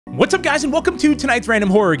What's up, guys, and welcome to tonight's random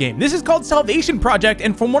horror game. This is called Salvation Project,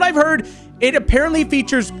 and from what I've heard, it apparently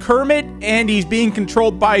features Kermit, and he's being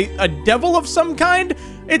controlled by a devil of some kind.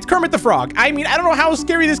 It's Kermit the Frog. I mean, I don't know how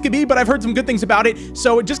scary this could be, but I've heard some good things about it.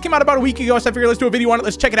 So it just came out about a week ago, so I figured let's do a video on it.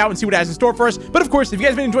 Let's check it out and see what it has in store for us. But of course, if you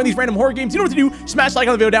guys have been enjoying these random horror games, you know what to do. Smash like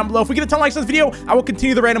on the video down below. If we get a ton of likes on this video, I will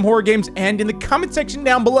continue the random horror games. And in the comment section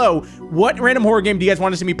down below, what random horror game do you guys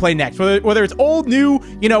want to see me play next? Whether it's old, new,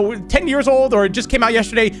 you know, 10 years old, or it just came out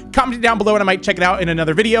yesterday, comment it down below and I might check it out in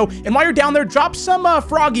another video. And while you're down there, drop some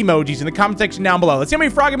frog emojis in the comment section down below. Let's see how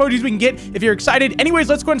many frog emojis we can get if you're excited. Anyways,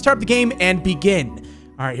 let's go ahead and start up the game and begin.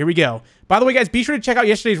 All right, here we go. By the way, guys, be sure to check out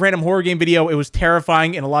yesterday's random horror game video. It was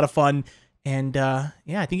terrifying and a lot of fun. And yeah,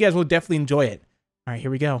 I think you guys will definitely enjoy it. All right,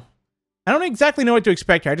 here we go. I don't exactly know what to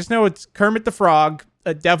expect here. I just know it's Kermit the Frog,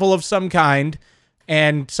 a devil of some kind,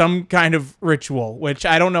 and some kind of ritual, which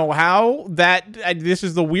I don't know how this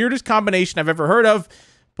is the weirdest combination I've ever heard of,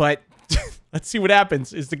 but let's see what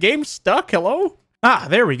happens. Is the game stuck? Hello? Ah,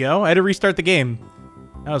 there we go. I had to restart the game.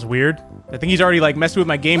 That was weird. I think he's already like messing with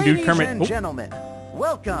my game, dude. Kermit. Ladies and gentlemen,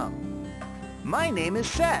 welcome. My name is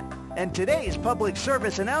Seth, and today's public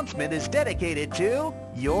service announcement is dedicated to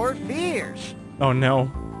your fears. Oh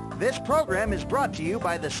no. This program is brought to you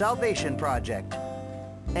by the Salvation Project.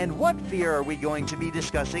 And what fear are we going to be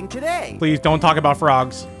discussing today? Please don't talk about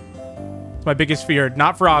frogs. It's my biggest fear.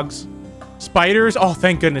 Not frogs. Spiders. Oh,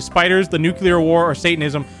 thank goodness. Spiders, the nuclear war, or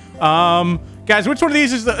Satanism. Guys, which one of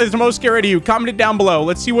these is the most scary to you? Comment it down below.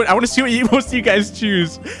 Let's see what I want to see what most of you guys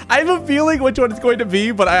choose. I have a feeling which one it's going to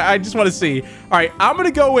be, but I just want to see. All right, I'm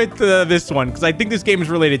gonna go with this one because I think this game is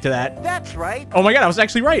related to that. That's right. Oh my god, I was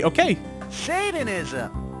actually right. Okay.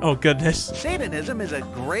 Satanism. Oh goodness. Satanism is a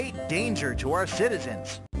great danger to our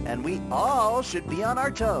citizens, and we all should be on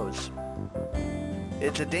our toes.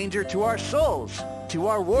 It's a danger to our souls, to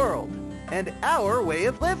our world, and our way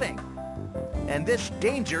of living. And this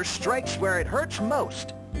danger strikes where it hurts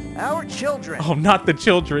most, our children. Oh, not the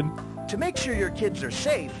children. To make sure your kids are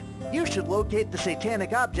safe, you should locate the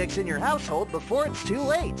satanic objects in your household before it's too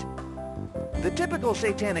late. The typical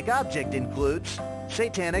satanic object includes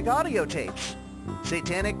satanic audio tapes,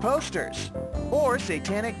 satanic posters, or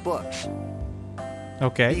satanic books.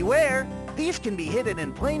 Okay. Beware, these can be hidden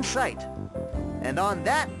in plain sight. And on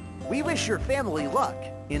that, we wish your family luck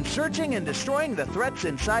in searching and destroying the threats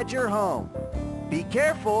inside your home. Be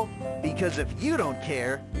careful, because if you don't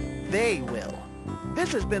care, they will.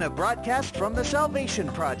 This has been a broadcast from the Salvation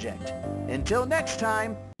Project. Until next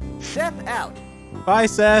time, Seth out. Bye,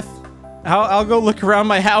 Seth. I'll go look around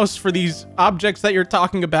my house for these objects that you're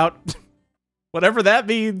talking about. Whatever that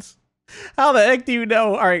means. How the heck do you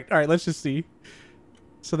know? All right, let's just see.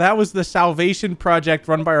 So that was the Salvation Project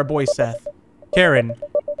run by our boy Seth. Karen,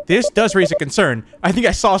 this does raise a concern. I think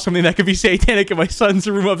I saw something that could be satanic in my son's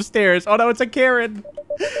room upstairs. Oh no, it's a Karen.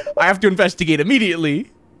 I have to investigate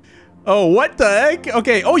immediately. Oh, what the heck?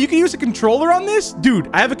 Okay, oh, you can use a controller on this? Dude,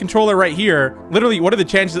 I have a controller right here. Literally, what are the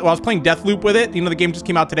chances? Well, I was playing Deathloop with it. You know, the game just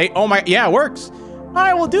came out today. Oh my, yeah, it works. All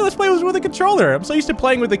right, well, dude, let's play with a controller. I'm so used to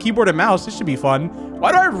playing with the keyboard and mouse. This should be fun.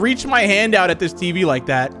 Why do I reach my hand out at this TV like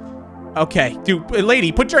that? Okay, dude,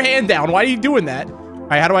 lady, put your hand down. Why are you doing that? All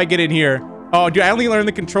right, how do I get in here? Oh, dude, I only learned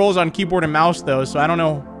the controls on keyboard and mouse, though, so I don't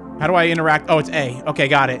know. How do I interact? Oh, it's A. Okay,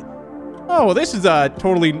 got it. Oh, well, this is a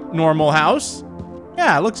totally normal house.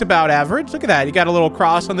 Yeah, it looks about average. Look at that. You got a little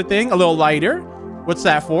cross on the thing, a little lighter. What's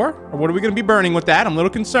that for? Or what are we going to be burning with that? I'm a little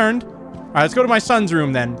concerned. All right, let's go to my son's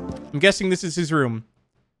room, then. I'm guessing this is his room.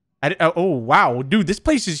 Oh, wow. Dude, this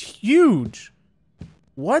place is huge.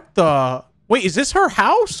 What the... Wait, is this her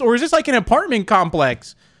house? Or is this like an apartment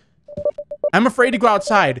complex? I'm afraid to go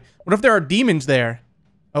outside. What if there are demons there?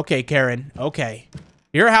 Okay, Karen. Okay.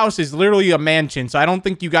 Your house is literally a mansion, so I don't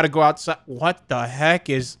think you got to go outside. What the heck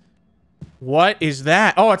is... What is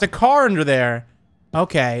that? Oh, it's a car under there.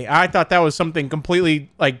 Okay. I thought that was something completely,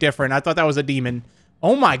 like, different. I thought that was a demon.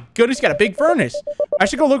 Oh my goodness, you got a big furnace. I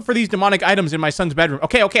should go look for these demonic items in my son's bedroom.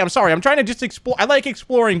 Okay, I'm sorry. I'm trying to just explore. I like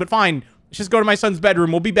exploring, but fine. Let's just go to my son's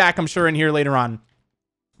bedroom. We'll be back, I'm sure, in here later on.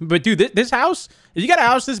 But dude, this house, if you got a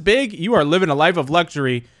house this big, you are living a life of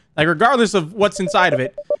luxury. Like, regardless of what's inside of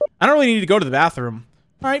it. I don't really need to go to the bathroom.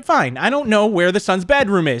 All right, fine. I don't know where the son's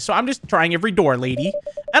bedroom is, so I'm just trying every door, lady.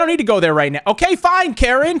 I don't need to go there right now. Okay, fine,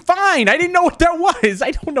 Karen, fine. I didn't know what that was.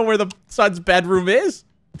 I don't know where the son's bedroom is.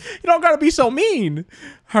 You don't gotta be so mean.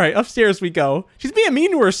 All right, upstairs we go. She's being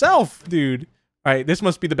mean to herself, dude. All right, this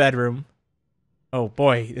must be the bedroom. Oh,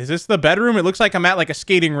 boy. Is this the bedroom? It looks like I'm at, like, a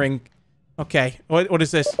skating rink. Okay, what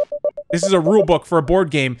is this? This is a rule book for a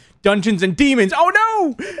board game. Dungeons and Demons. Oh,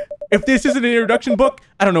 no! If this isn't an introduction book,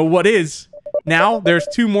 I don't know what is. Now, there's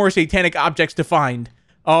 2 more satanic objects to find.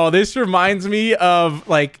 Oh, this reminds me of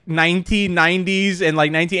like 1990s and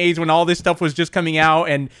like 1980s when all this stuff was just coming out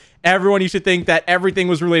and everyone used to think that everything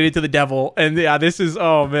was related to the devil. And yeah, this is,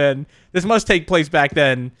 oh man, this must take place back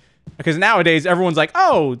then. Because nowadays everyone's like,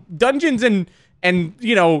 oh, dungeons and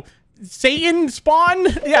you know, Satan spawn?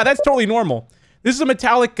 Yeah, that's totally normal. This is a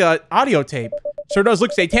metallic audio tape. Sure does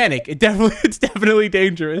look satanic. It's definitely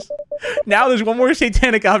dangerous. Now there's one more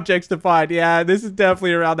satanic objects to find. Yeah, this is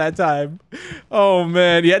definitely around that time. Oh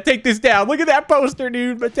man, yeah, take this down. Look at that poster,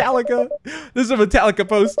 dude. Metallica. This is a Metallica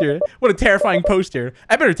poster. What a terrifying poster.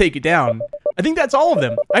 I better take it down. I think that's all of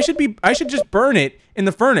them. I should just burn it in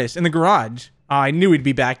the furnace in the garage. Oh, I knew he'd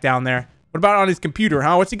be back down there. What about on his computer,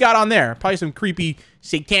 huh? What's he got on there? Probably some creepy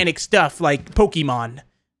satanic stuff like Pokemon.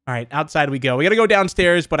 All right, outside we go. We gotta go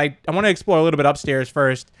downstairs, but I want to explore a little bit upstairs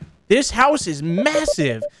first. This house is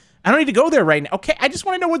massive. I don't need to go there right now. Okay, I just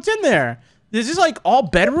want to know what's in there. Is this like all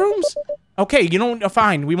bedrooms? Okay, you know,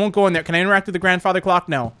 fine. We won't go in there. Can I interact with the grandfather clock?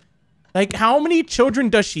 No. Like, how many children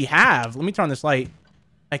does she have? Let me turn on this light.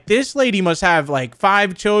 Like, this lady must have like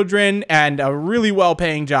 5 children and a really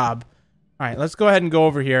well-paying job. All right, let's go ahead and go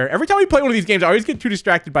over here. Every time we play one of these games, I always get too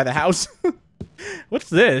distracted by the house. What's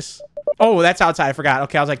this? Oh, that's outside. I forgot.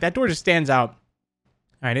 Okay, I was like, that door just stands out. All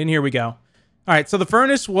right, in here we go. All right, so the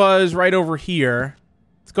furnace was right over here.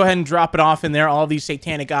 Let's go ahead and drop it off in there, all these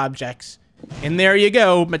satanic objects. And there you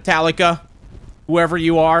go, Metallica. Whoever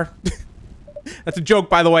you are. That's a joke,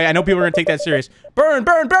 by the way. I know people are going to take that serious. Burn,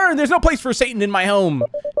 burn, burn! There's no place for Satan in my home.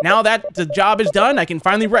 Now that the job is done, I can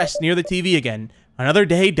finally rest near the TV again. Another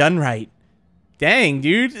day done right. Dang,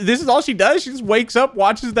 dude. This is all she does? She just wakes up,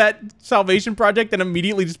 watches that Salvation Project, and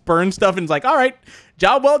immediately just burns stuff and is like, all right,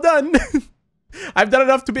 job well done. I've done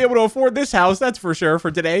enough to be able to afford this house, that's for sure, for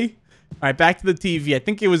today. All right, back to the TV. I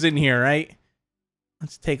think it was in here, right?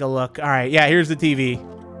 Let's take a look. All right, yeah, here's the TV.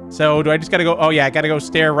 So, do I just gotta go? Oh, yeah, I gotta go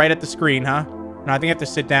stare right at the screen, huh? No, I think I have to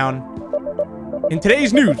sit down. In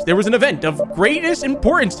today's news, there was an event of greatest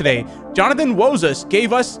importance today. Jonathan Wozus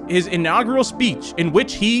gave us his inaugural speech in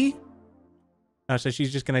which he... Oh, so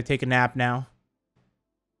she's just gonna take a nap now.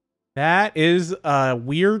 That is a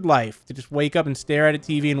weird life, to just wake up and stare at a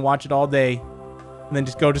TV and watch it all day. And then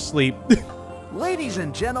just go to sleep. Ladies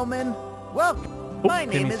and gentlemen, welcome. Oh, My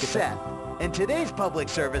name is Seth, and today's public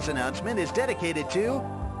service announcement is dedicated to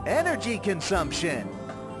energy consumption.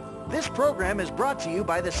 This program is brought to you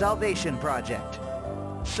by the Salvation Project.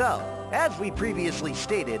 So, as we previously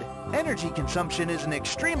stated, energy consumption is an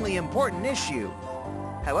extremely important issue.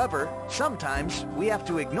 However, sometimes we have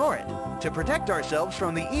to ignore it to protect ourselves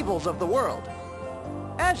from the evils of the world.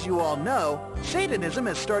 As you all know, Satanism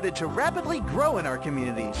has started to rapidly grow in our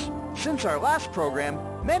communities. Since our last program,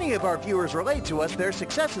 many of our viewers relate to us their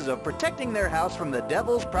successes of protecting their house from the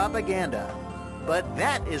devil's propaganda. But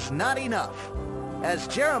that is not enough. As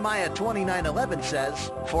Jeremiah 29:11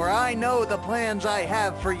 says, "For I know the plans I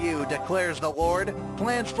have for you, declares the Lord,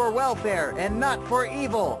 plans for welfare and not for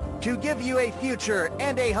evil, to give you a future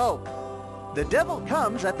and a hope." The devil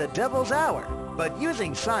comes at the devil's hour, but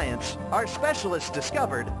using science, our specialists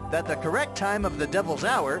discovered that the correct time of the devil's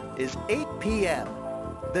hour is 8 p.m.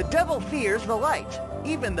 The devil fears the light.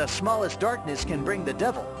 Even the smallest darkness can bring the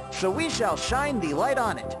devil, so we shall shine the light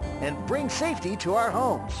on it and bring safety to our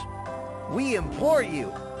homes. We implore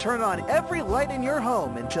you, turn on every light in your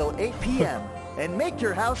home until 8 p.m. and make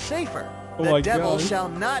your house safer. The devil shall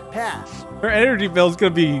not pass. Her energy bill is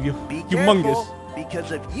going to be humongous. Careful,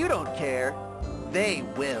 because if you don't care, they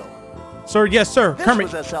will. Sir, yes, sir. This Kermit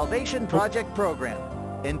was a Salvation Project program.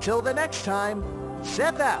 Until the next time,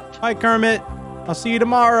 Seth out. Hi, Kermit. I'll see you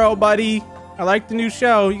tomorrow, buddy. I like the new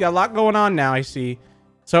show. You got a lot going on now, I see.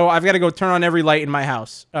 So I've got to go turn on every light in my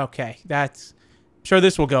house. Okay, that's... I'm sure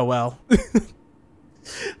this will go well.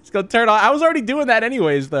 Let's go turn on... I was already doing that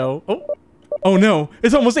anyways, though. Oh, no.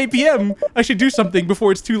 It's almost 8 p.m. I should do something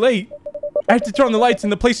before it's too late. I have to turn on the lights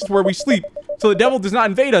in the places where we sleep, so the devil does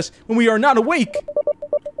not invade us when we are not awake.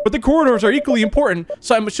 But the corridors are equally important,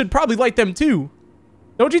 so I should probably light them too.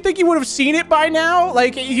 Don't you think you would have seen it by now?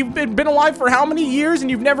 Like, you've been alive for how many years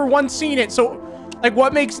and you've never once seen it? So, like,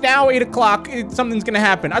 what makes now 8 o'clock something's gonna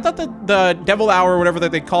happen? I thought that the devil hour or whatever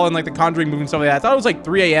that they call in, like, the Conjuring movie and stuff like that, I thought it was, like,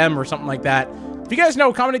 3 a.m. or something like that. If you guys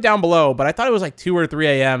know, comment it down below, but I thought it was, like, 2 or 3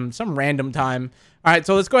 a.m., some random time. All right,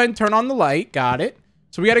 so let's go ahead and turn on the light. Got it.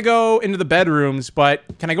 So we gotta go into the bedrooms, but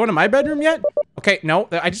can I go into my bedroom yet? Okay, no,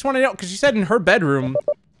 I just want to know, because she said in her bedroom.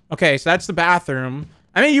 Okay, so that's the bathroom.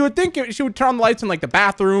 I mean, you would think she would turn on the lights in, like, the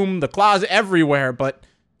bathroom, the closet, everywhere, but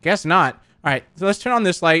guess not. All right, so let's turn on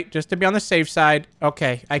this light just to be on the safe side.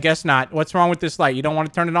 Okay, I guess not. What's wrong with this light? You don't want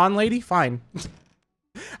to turn it on, lady? Fine.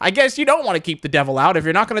 I guess you don't want to keep the devil out. If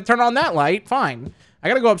you're not going to turn on that light, fine. I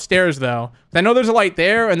gotta go upstairs, though. I know there's a light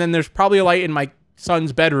there, and then there's probably a light in my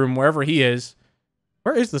son's bedroom, wherever he is.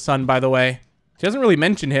 Where is the son, by the way? She doesn't really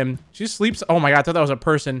mention him. She sleeps... Oh, my God. I thought that was a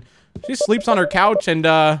person. She sleeps on her couch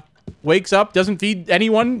and wakes up, doesn't feed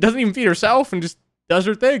anyone, doesn't even feed herself, and just does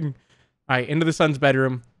her thing. All right, into the son's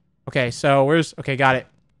bedroom. Okay, so where's... Okay, got it.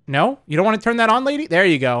 No? You don't want to turn that on, lady? There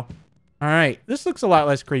you go. All right. This looks a lot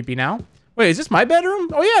less creepy now. Wait, is this my bedroom?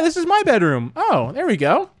 Oh, yeah, this is my bedroom. Oh, there we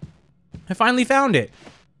go. I finally found it.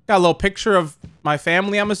 Got a little picture of my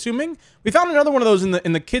family, I'm assuming. We found another one of those in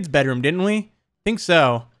the kid's bedroom, didn't we? Think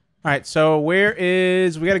so. All right, so where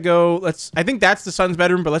is... We got to go... I think that's the son's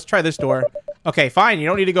bedroom, but let's try this door. Okay, fine. You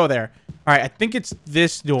don't need to go there. All right, I think it's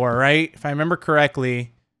this door, right? If I remember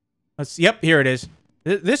correctly. Yep, here it is.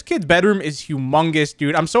 This kid's bedroom is humongous,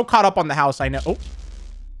 dude. I'm so caught up on the house, I know. Oh.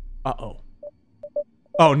 Uh-oh.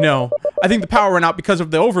 Oh, no. I think the power went out because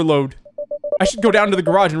of the overload. I should go down to the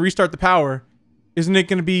garage and restart the power. Isn't it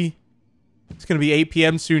going to be... It's going to be 8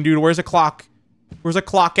 p.m. soon, dude. Where's the clock? Where's the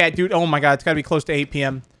clock at, dude? Oh, my God. It's got to be close to 8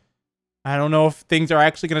 p.m. I don't know if things are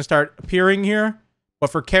actually going to start appearing here.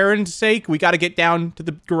 But for Karen's sake, we got to get down to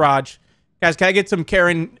the garage. Guys, can I get some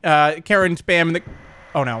Karen spam in the...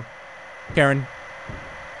 Oh, no. Karen,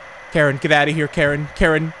 get out of here, Karen.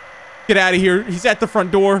 Karen, get out of here. He's at the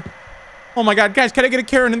front door. Oh, my God. Guys, can I get a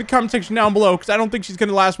Karen in the comment section down below? Because I don't think she's going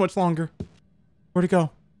to last much longer. Where'd it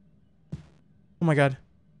go? Oh, my God.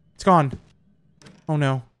 It's gone. Oh,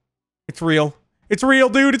 no. It's real. It's real,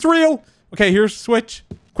 dude. It's real. Okay, here's the switch.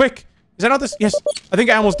 Quick. Is that not this? Yes. I think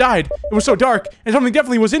I almost died. It was so dark, and something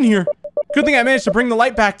definitely was in here. Good thing I managed to bring the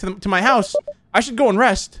light back to my house. I should go and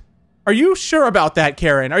rest. Are you sure about that,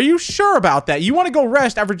 Karen? Are you sure about that? You want to go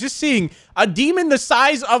rest after just seeing a demon the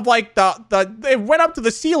size of, like, it went up to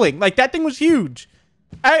the ceiling. Like, that thing was huge.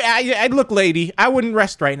 Look, lady, I wouldn't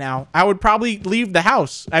rest right now. I would probably leave the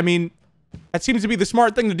house. I mean, that seems to be the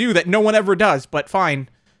smart thing to do that no one ever does, but fine.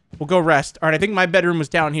 We'll go rest. All right, I think my bedroom was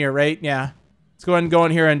down here, right? Yeah. Let's go ahead and go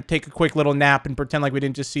in here and take a quick little nap and pretend like we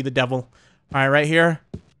didn't just see the devil. All right, right here.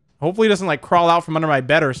 Hopefully it doesn't, like, crawl out from under my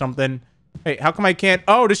bed or something. Hey, how come I can't?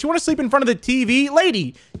 Oh, does she want to sleep in front of the TV?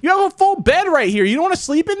 Lady, you have a full bed right here. You don't want to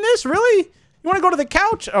sleep in this? Really? You want to go to the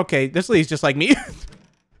couch? Okay, this lady's just like me.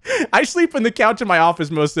 I sleep in the couch in my office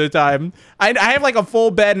most of the time. I have like a full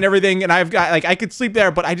bed and everything, and I've got like I could sleep there,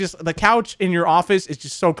 but the couch in your office is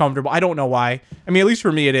just so comfortable. I don't know why. I mean, at least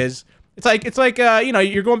for me, it is. It's like you know,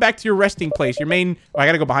 you're going back to your resting place, your main. Oh, I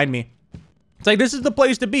gotta go behind me. It's like this is the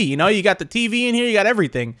place to be. You know, you got the TV in here, you got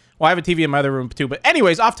everything. Well, I have a TV in my other room too. But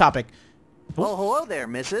anyways, off topic. Well, hello there,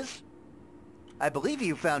 missus. I believe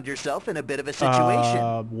you found yourself in a bit of a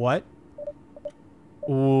situation. What?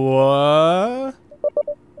 What?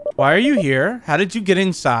 Why are you here? How did you get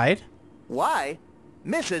inside? Why?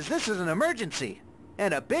 Missus, this is an emergency.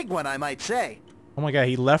 And a big one, I might say. Oh my God,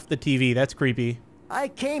 he left the TV. That's creepy. I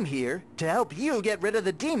came here to help you get rid of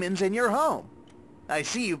the demons in your home. I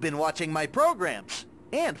see you've been watching my programs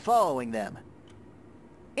and following them.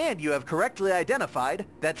 And you have correctly identified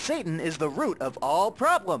that Satan is the root of all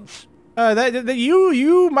problems.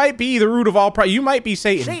 You might be the root of all problems. You might be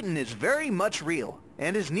Satan. Satan is very much real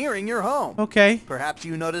and is nearing your home. Okay. Perhaps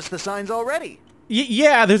you noticed the signs already.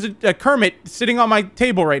 Yeah, there's a Kermit sitting on my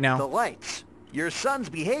table right now. The lights, your son's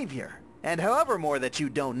behavior, and however more that you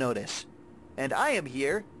don't notice. And I am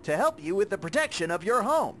here to help you with the protection of your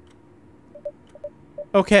home.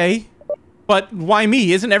 Okay. But why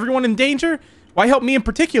me? Isn't everyone in danger? Why help me in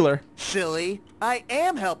particular? Silly, I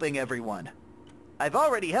am helping everyone. I've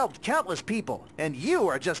already helped countless people, and you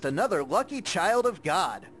are just another lucky child of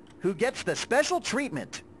God who gets the special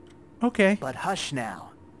treatment. Okay. But hush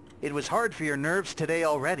now. It was hard for your nerves today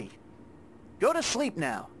already. Go to sleep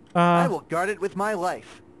now. I will guard it with my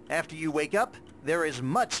life. After you wake up, there is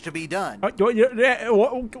much to be done.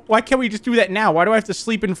 Why can't we just do that now? Why do I have to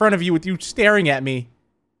sleep in front of you with you staring at me?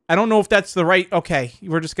 I don't know if that's the right... Okay,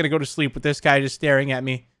 we're just gonna go to sleep with this guy just staring at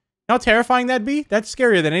me. You know how terrifying that'd be? That's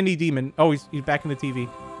scarier than any demon. Oh, he's back in the TV.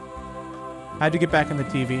 How'd you get back in the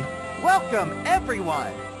TV? Welcome,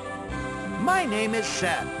 everyone! My name is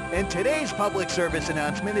Seth, and today's public service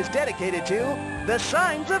announcement is dedicated to the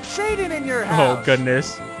signs of Satan in your house. Oh,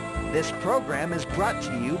 goodness. This program is brought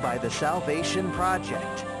to you by the Salvation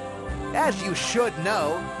Project. As you should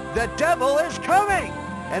know, the devil is coming!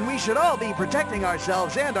 And we should all be protecting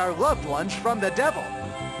ourselves and our loved ones from the devil.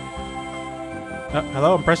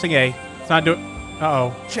 Hello, I'm pressing A. It's not doing...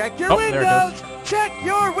 Uh-oh. Check your windows! Check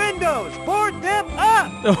your windows! Board them up!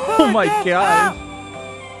 Oh my God.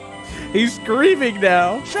 He's screaming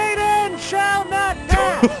now. Satan shall not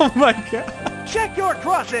pass! Oh my God. Check your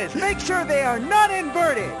crosses! Make sure they are not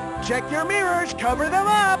inverted! Check your mirrors! Cover them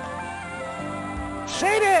up!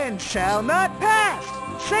 Satan shall not pass!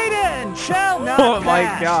 Satan shall not pass! Oh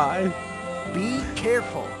my god. Be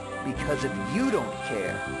careful, because if you don't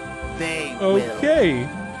care, they will. Okay.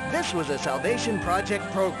 This was a Salvation Project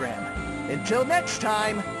program. Until next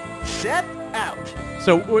time, Seth out.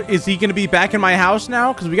 So is he going to be back in my house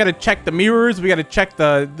now? Because we got to check the mirrors. We got to check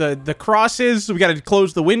the crosses. We got to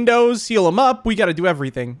close the windows, seal them up. We got to do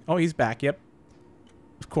everything. Oh, he's back. Yep.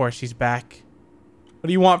 Of course he's back. What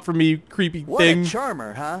do you want from me, creepy thing? What a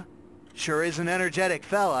charmer, huh? Sure is an energetic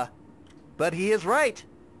fella. But he is right.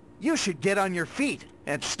 You should get on your feet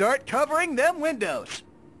and start covering them windows.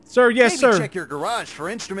 Sir, yes, Maybe sir. check your garage for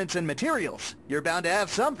instruments and materials. You're bound to have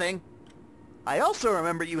something. I also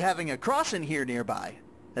remember you having a cross in here nearby,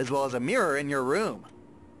 as well as a mirror in your room.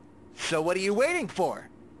 So what are you waiting for?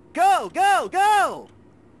 Go, go, go!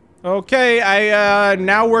 Okay, I,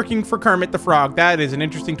 now working for Kermit the Frog. That is an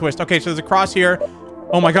interesting twist. Okay, so there's a cross here.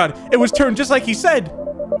 Oh my god, it was turned just like he said.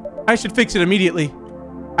 I should fix it immediately.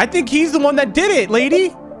 I think he's the one that did it,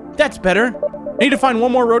 lady. That's better. I need to find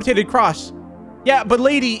one more rotated cross. Yeah, but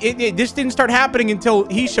lady, this didn't start happening until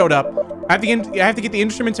he showed up. I have to get the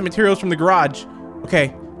instruments and materials from the garage.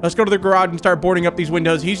 Okay, let's go to the garage and start boarding up these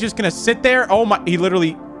windows. He's just gonna sit there. Oh my,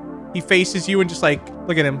 he faces you and just like,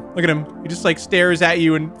 look at him. Look at him. He just like stares at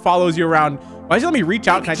you and follows you around. Why does he let me reach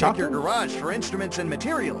out? Can I talk to him? Check your garage for instruments and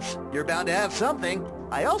materials. You're bound to have something.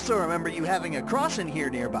 I also remember you having a cross in here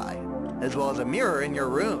nearby, as well as a mirror in your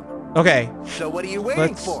room. Okay. So what are you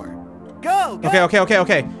waiting for? Go, go!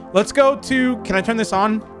 Okay. Let's go to... Can I turn this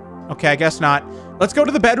on? Okay, I guess not. Let's go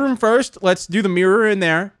to the bedroom first. Let's do the mirror in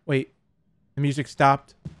there. Wait. The music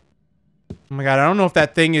stopped. Oh my god, I don't know if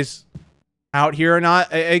that thing is out here or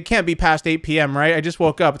not. It can't be past 8 p.m., right? I just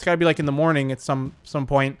woke up. It's gotta be like in the morning at some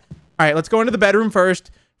point. All right, let's go into the bedroom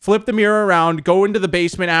first. Flip the mirror around. Go into the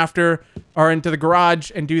basement after, or into the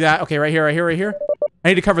garage and do that. Okay, right here. I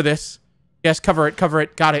need to cover this. Yes, cover it.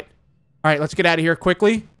 Got it. All right, let's get out of here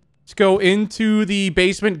quickly. Let's go into the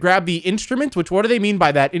basement, grab the instrument, which, what do they mean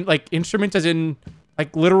by that? Like, instruments as in,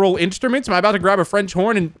 like, literal instruments? Am I about to grab a French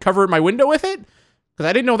horn and cover my window with it? Because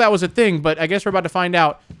I didn't know that was a thing, but I guess we're about to find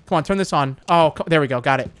out. Come on, turn this on. Oh, there we go.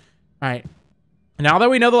 Got it. All right. Now that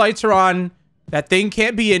we know the lights are on, that thing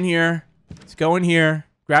can't be in here. Let's go in here,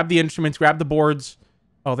 grab the instruments, grab the boards.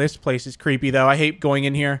 Oh, this place is creepy, though. I hate going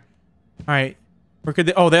in here. All right. Where could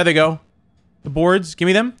they... Oh, there they go. The boards. Give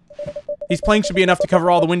me them. These planks should be enough to cover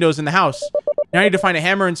all the windows in the house. Now I need to find a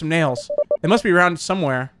hammer and some nails. They must be around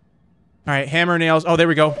somewhere. All right, hammer, nails. Oh, there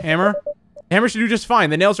we go. Hammer. Hammer should do just fine.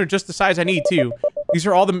 The nails are just the size I need, too. These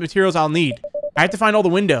are all the materials I'll need. I have to find all the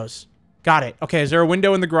windows. Got it. Okay, is there a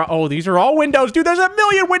window in the garage? Oh, these are all windows. Dude, there's a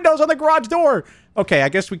million windows on the garage door. Okay, I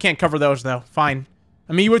guess we can't cover those, though. Fine.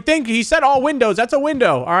 I mean, you would think he said all windows. That's a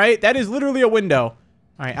window, all right? That is literally a window.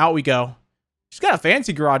 All right, out we go. She's got a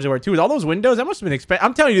fancy garage door, too. With all those windows, that must have been expensive.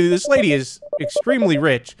 I'm telling you, this lady is extremely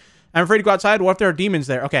rich. I'm afraid to go outside. What if there are demons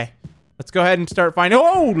there? Okay. Let's go ahead and start finding...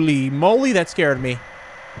 Holy moly, that scared me.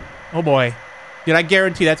 Oh, boy. Dude, I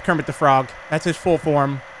guarantee that's Kermit the Frog. That's his full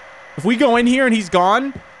form. If we go in here and he's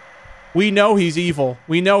gone, we know he's evil.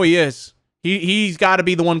 We know he is. He's got to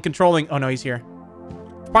be the one controlling... Oh, no, he's here.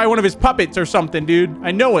 It's probably one of his puppets or something, dude.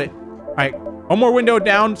 I know it. All right. One more window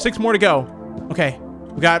down. 6 more to go. Okay.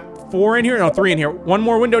 We got... 4 in here? No, 3 in here. 1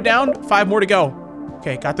 more window down. 5 more to go.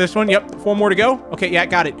 Okay, got this one. Yep, 4 more to go. Okay, yeah,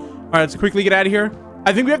 got it. All right, let's quickly get out of here.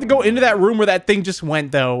 I think we have to go into that room where that thing just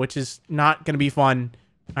went, though, which is not going to be fun.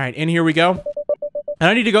 All right, in here we go. I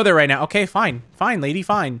don't need to go there right now. Okay, fine. Fine, lady,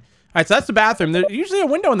 fine. All right, so that's the bathroom. There's usually a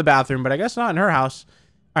window in the bathroom, but I guess not in her house.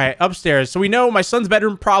 All right, upstairs. So we know my son's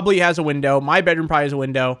bedroom probably has a window. My bedroom probably has a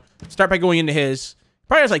window. Start by going into his.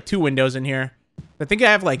 Probably has like 2 windows in here. I think I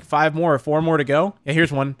have like 5 more or 4 more to go. Yeah,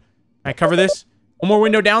 here's one. All right, cover this. 1 more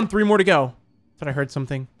window down, 3 more to go. Thought I heard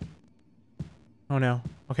something. Oh no.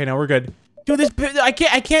 Okay, no, we're good. Dude, this I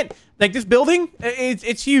can't like this building.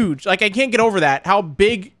 It's huge. Like I can't get over that. How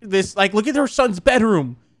big this? Like, look at her son's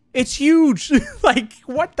bedroom. It's huge. Like,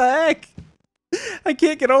 what the heck? I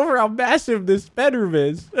can't get over how massive this bedroom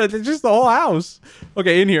is. It's just the whole house.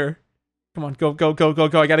 Okay, in here. Come on, go.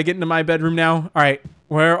 I gotta get into my bedroom now. All right,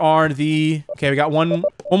 where are the? Okay, we got one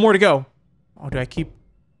more to go. Oh, do I keep?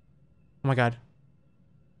 Oh my god.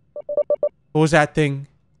 What was that thing?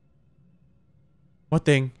 What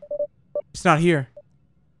thing? It's not here.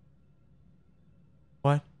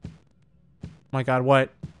 What? Oh my god, what?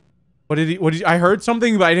 What did he, I heard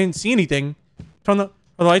something, but I didn't see anything. Turn the, are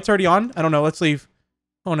the lights already on? I don't know, let's leave.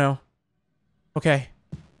 Oh no. Okay.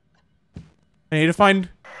 I need to find,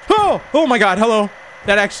 oh my god, hello.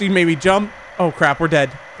 That actually made me jump. Oh crap, we're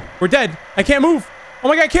dead. We're dead. I can't move. Oh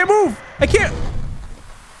my god, I can't move. I can't.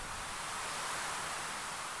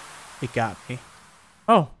 It got me.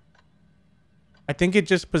 Oh. I think it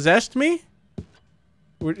just possessed me?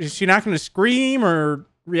 Is she not going to scream or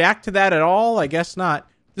react to that at all? I guess not.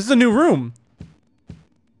 This is a new room.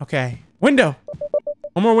 Okay. Window.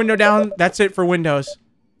 One more window down. That's it for windows.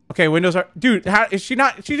 Okay, windows are... Dude, how is she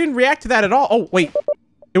not... She didn't react to that at all. Oh, wait.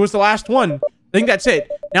 It was the last one. I think that's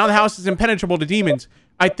it. Now the house is impenetrable to demons.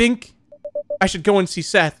 I think I should go and see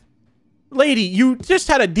Seth. Lady, you just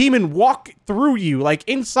had a demon walk through you, like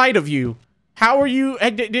inside of you. How are you...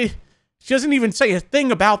 She doesn't even say a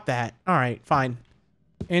thing about that. All right, fine.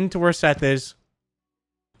 Into where Seth is.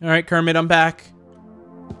 All right, Kermit, I'm back.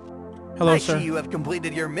 Hello, sir. I see you have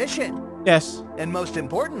completed your mission. Yes. And most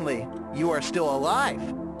importantly, you are still alive.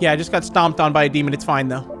 Yeah, I just got stomped on by a demon. It's fine,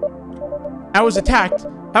 though. I was attacked.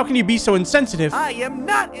 How can you be so insensitive? I am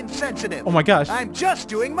not insensitive. Oh my gosh. I'm just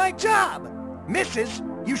doing my job. Mrs.,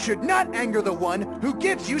 you should not anger the one who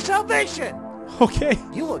gives you salvation. Okay.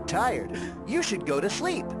 You look tired. You should go to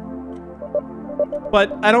sleep.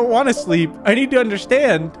 But I don't want to sleep. I need to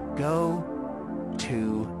understand. Go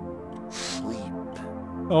to sleep.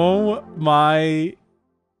 Oh my...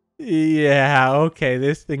 Yeah, okay.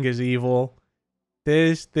 This thing is evil.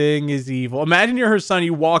 This thing is evil. Imagine you're her son.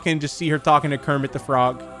 You walk in to see her talking to Kermit the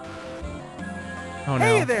Frog. Oh no.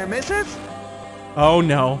 Hey there, Mrs. Oh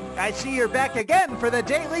no. I see you're back again for the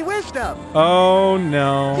daily wisdom. Oh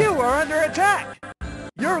no. You are under attack.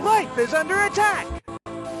 Your life is under attack.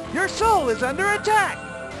 Your soul is under attack.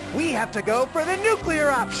 We have to go for the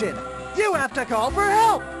nuclear option. You have to call for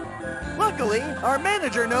help. Luckily, our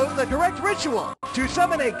manager knows the correct ritual to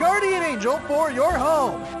summon a guardian angel for your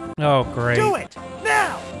home. Oh, great. Do it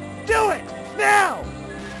now. Do it now.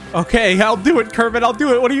 Okay, I'll do it, Kermit. I'll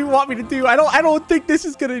do it. What do you want me to do? I don't think this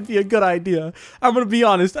is going to be a good idea. I'm going to be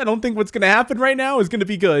honest. I don't think what's going to happen right now is going to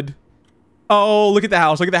be good. Oh, look at the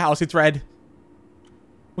house. Look at the house. It's red.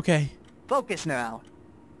 Okay. Focus now.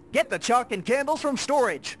 Get the chalk and candles from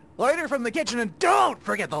storage. Lighter from the kitchen, and don't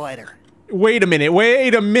forget the lighter. Wait a minute.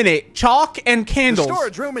 Wait a minute. Chalk and candles. The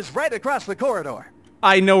storage room is right across the corridor.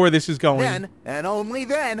 I know where this is going. Then, and only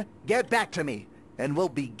then, get back to me, and we'll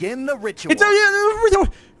begin the ritual. It's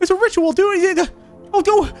a ritual, dude.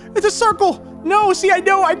 Oh, it's a circle. No, see, I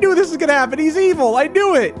knew this was gonna happen. He's evil. I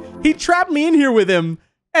knew it. He trapped me in here with him.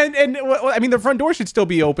 And I mean, the front door should still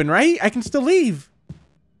be open, right? I can still leave.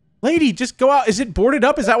 Lady, just go out. Is it boarded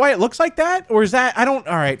up? Is that why it looks like that? Or is that... All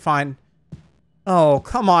right, fine. Oh,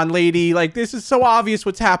 come on, lady. Like, this is so obvious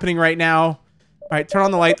what's happening right now. All right, turn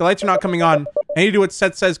on the light. The lights are not coming on. I need to do what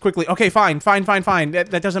Seth says quickly. Okay, fine.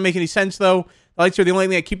 That doesn't make any sense, though. The lights are the only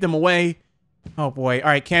thing that keep them away. Oh, boy. All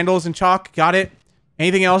right, candles and chalk. Got it.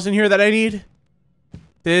 Anything else in here that I need?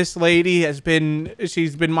 This lady has been...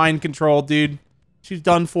 She's been mind controlled, dude. She's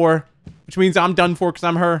done for. Which means I'm done for because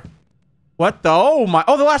I'm her. What the? Oh, my.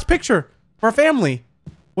 Oh, the last picture for our family.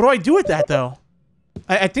 What do I do with that, though?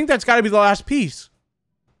 I think that's got to be the last piece.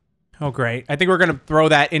 Oh, great. I think we're going to throw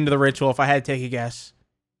that into the ritual if I had to take a guess.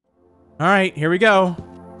 All right, here we go.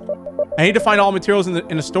 I need to find all materials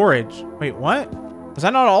in the storage. Wait, what? Was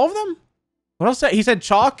that not all of them? What else? He said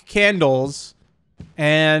chalk, candles,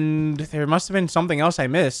 and there must have been something else I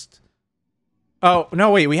missed. Oh, no,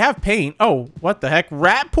 wait. We have paint. Oh, what the heck?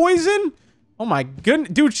 Rat poison? Oh, my goodness.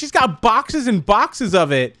 Dude, she's got boxes and boxes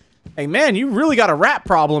of it. Hey, man, you really got a rat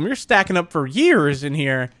problem. You're stacking up for years in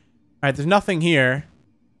here. All right, there's nothing here.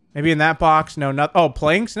 Maybe in that box. No, not. Oh,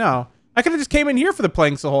 planks? No. I could have just came in here for the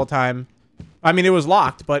planks the whole time. I mean, it was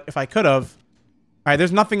locked, but if I could have. All right,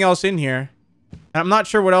 there's nothing else in here. I'm not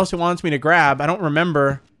sure what else it wants me to grab. I don't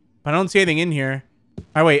remember. But I don't see anything in here.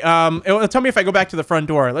 All right, wait. It'll tell me if I go back to the front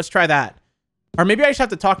door. Let's try that. Or maybe I just have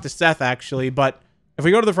to talk to Seth, actually. But if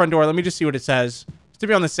we go to the front door, let me just see what it says. Just to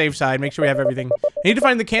be on the safe side, make sure we have everything. I need to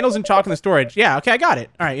find the candles and chalk in the storage. Yeah, okay, I got it.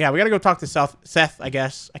 All right, yeah, we got to go talk to Seth, I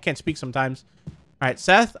guess. I can't speak sometimes. All right,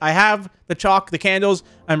 Seth, I have the chalk, the candles.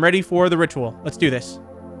 I'm ready for the ritual. Let's do this.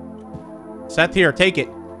 Seth, here, take it.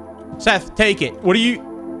 Seth, take it. Why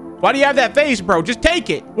do you have that face, bro? Just take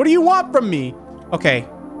it. What do you want from me? Okay,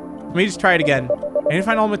 let me just try it again. I need to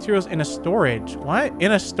find all materials in a storage. What?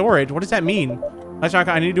 In a storage? What does that mean?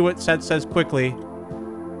 I need to do what Seth says quickly.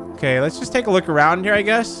 Okay, let's just take a look around here, I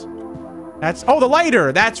guess. Oh, the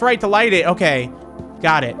lighter. That's right, to light it. Okay,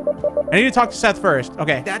 got it. I need to talk to Seth first.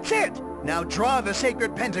 Okay. That's it. Now draw the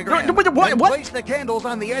sacred pentagram. What? And place the candles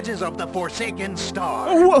on the edges of the Forsaken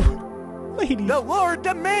Star. Whoa. Lady. The Lord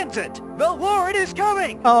demands it. The Lord is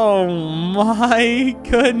coming. Oh, my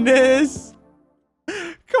goodness.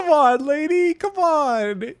 Come on, lady. Come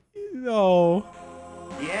on. No.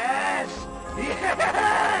 Yes.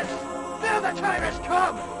 Yes. Now the time has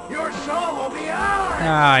come. Your soul will be ours.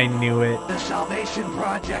 I knew it. The Salvation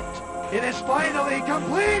Project. It is finally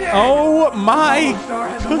completed! Oh my Star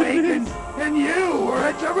has awakened, and you were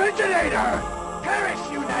its originator! Perish,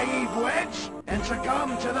 you naive witch, and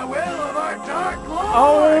succumb to the will of our Dark Lord!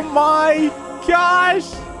 Oh my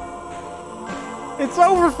gosh! It's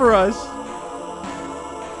over for us!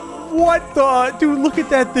 What the? Dude, look at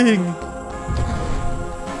that thing!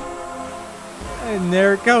 And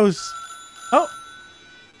there it goes. Oh!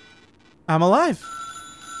 I'm alive.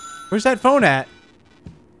 Where's that phone at?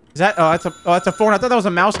 Is that? Oh, that's a phone. I thought that was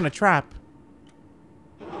a mouse in a trap.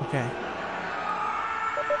 Okay.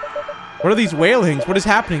 What are these wailings? What is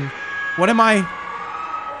happening? What am I?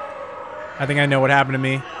 I think I know what happened to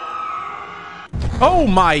me. Oh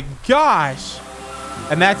my gosh!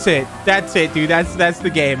 And that's it. That's it, dude. That's the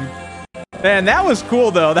game. Man, that was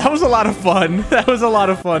cool though. That was a lot of fun. That was a lot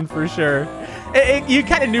of fun for sure. You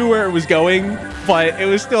kind of knew where it was going, but it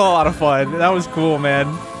was still a lot of fun. That was cool,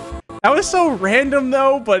 man. That was so random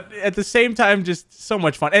though, but at the same time, just so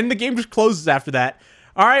much fun. And the game just closes after that.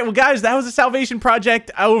 All right, well, guys, that was the Salvation Project.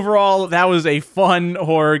 Overall, that was a fun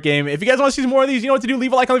horror game. If you guys want to see some more of these, you know what to do.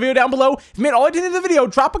 Leave a like on the video down below. If you made all it to the the video,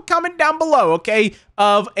 drop a comment down below, okay,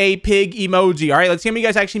 of a pig emoji. All right, let's see how many of you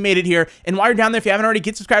guys actually made it here. And while you're down there, if you haven't already,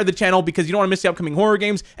 get subscribed to the channel because you don't want to miss the upcoming horror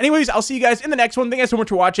games. Anyways, I'll see you guys in the next one. Thank you guys so much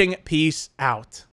for watching. Peace out.